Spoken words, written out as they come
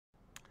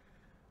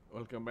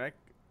Welcome back.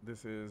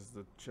 This is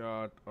the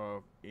chart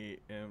of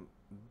AMD.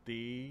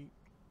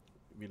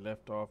 We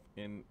left off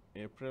in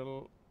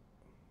April.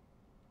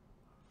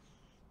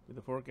 With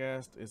the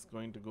forecast is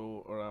going to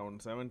go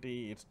around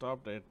 70. It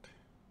stopped at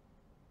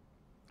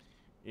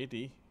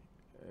 80.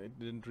 It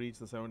didn't reach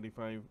the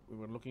 75 we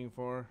were looking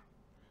for.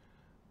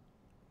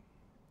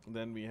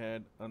 Then we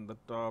had on the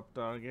top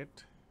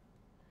target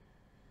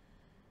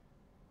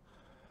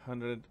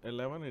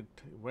 111. It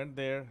went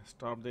there,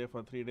 stopped there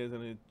for 3 days,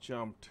 and it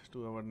jumped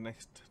to our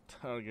next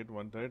target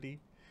 130,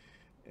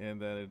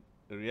 and then it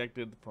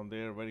reacted from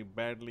there very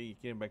badly.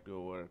 It came back to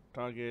our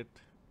target,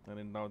 and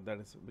then now that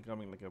is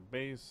becoming like a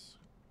base.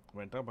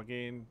 Went up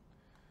again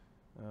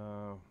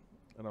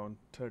around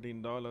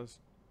 $13.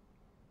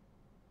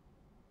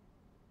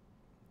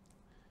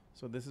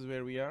 So this is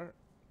where we are.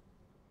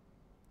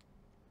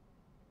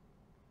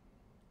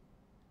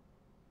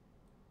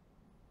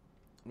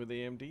 With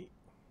AMD.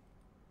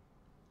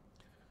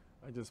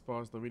 I just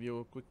paused the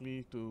video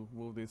quickly to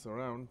move this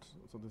around.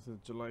 So this is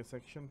July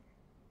section.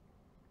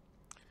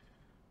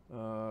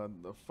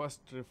 The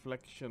first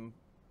reflection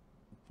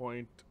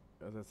point,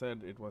 as I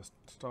said, it was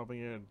stopping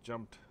here, it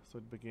jumped, so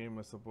it became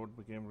a support,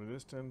 became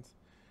resistance.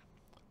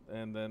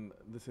 And then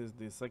this is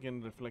the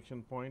second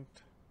reflection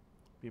point.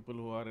 People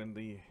who are in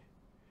the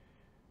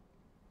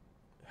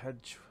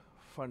hedge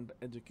fund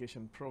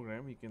education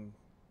program,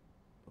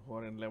 who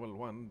are in level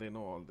 1, they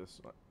know all this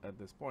at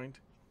this point.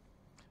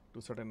 To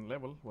a certain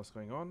level what's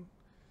going on.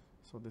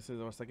 So this is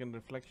our second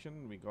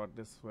reflection. We got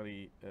this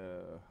very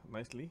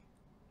nicely.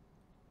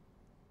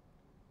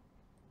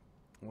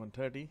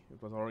 130,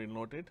 it was already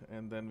noted,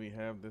 and then we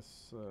have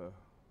this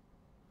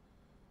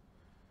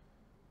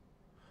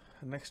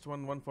next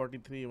one,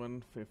 143,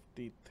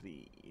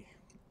 153.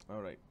 All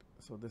right,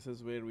 so this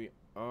is where we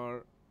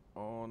are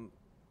on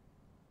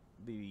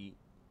the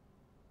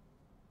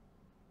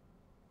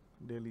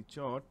daily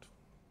chart.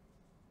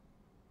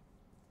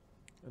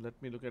 Let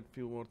me look at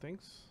few more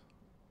things.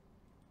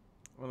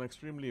 An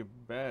extremely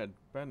bad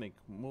panic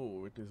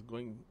move. It is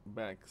going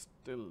back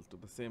still to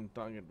the same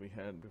target we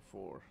had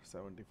before,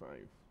 75.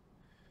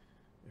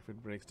 If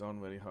it breaks down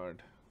very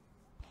hard,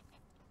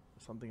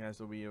 something has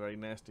to be very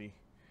nasty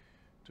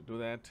to do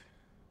that.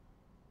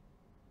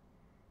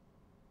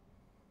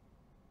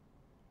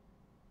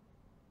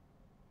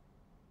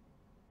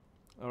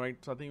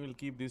 Alright, so I think we'll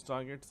keep these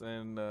targets,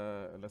 and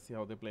let's see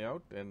how they play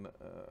out, and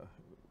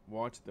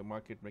watch the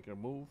market maker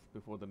move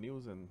before the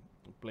news and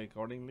play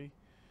accordingly.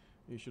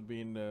 You should be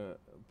in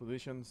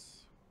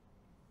positions,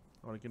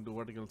 or you can do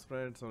vertical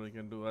spreads, or you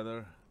can do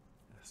other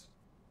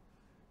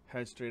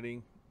hedge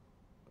trading.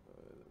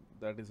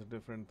 That is a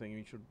different thing.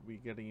 You should be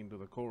getting into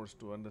the course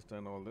to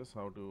understand all this,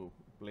 how to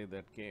play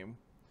that game.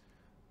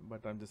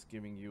 But I'm just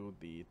giving you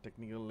the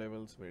technical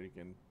levels where you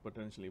can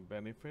potentially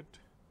benefit,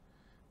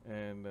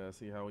 and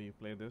see how you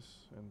play this,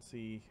 and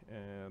see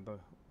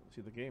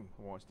the game,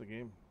 watch the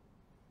game.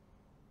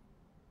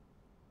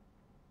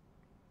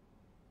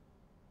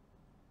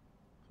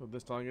 So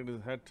this target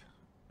is hit,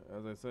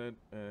 as I said,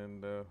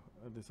 and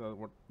these are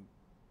what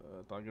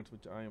targets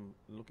which I am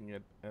looking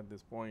at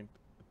this point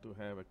to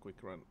have a quick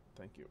run.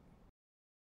 Thank you.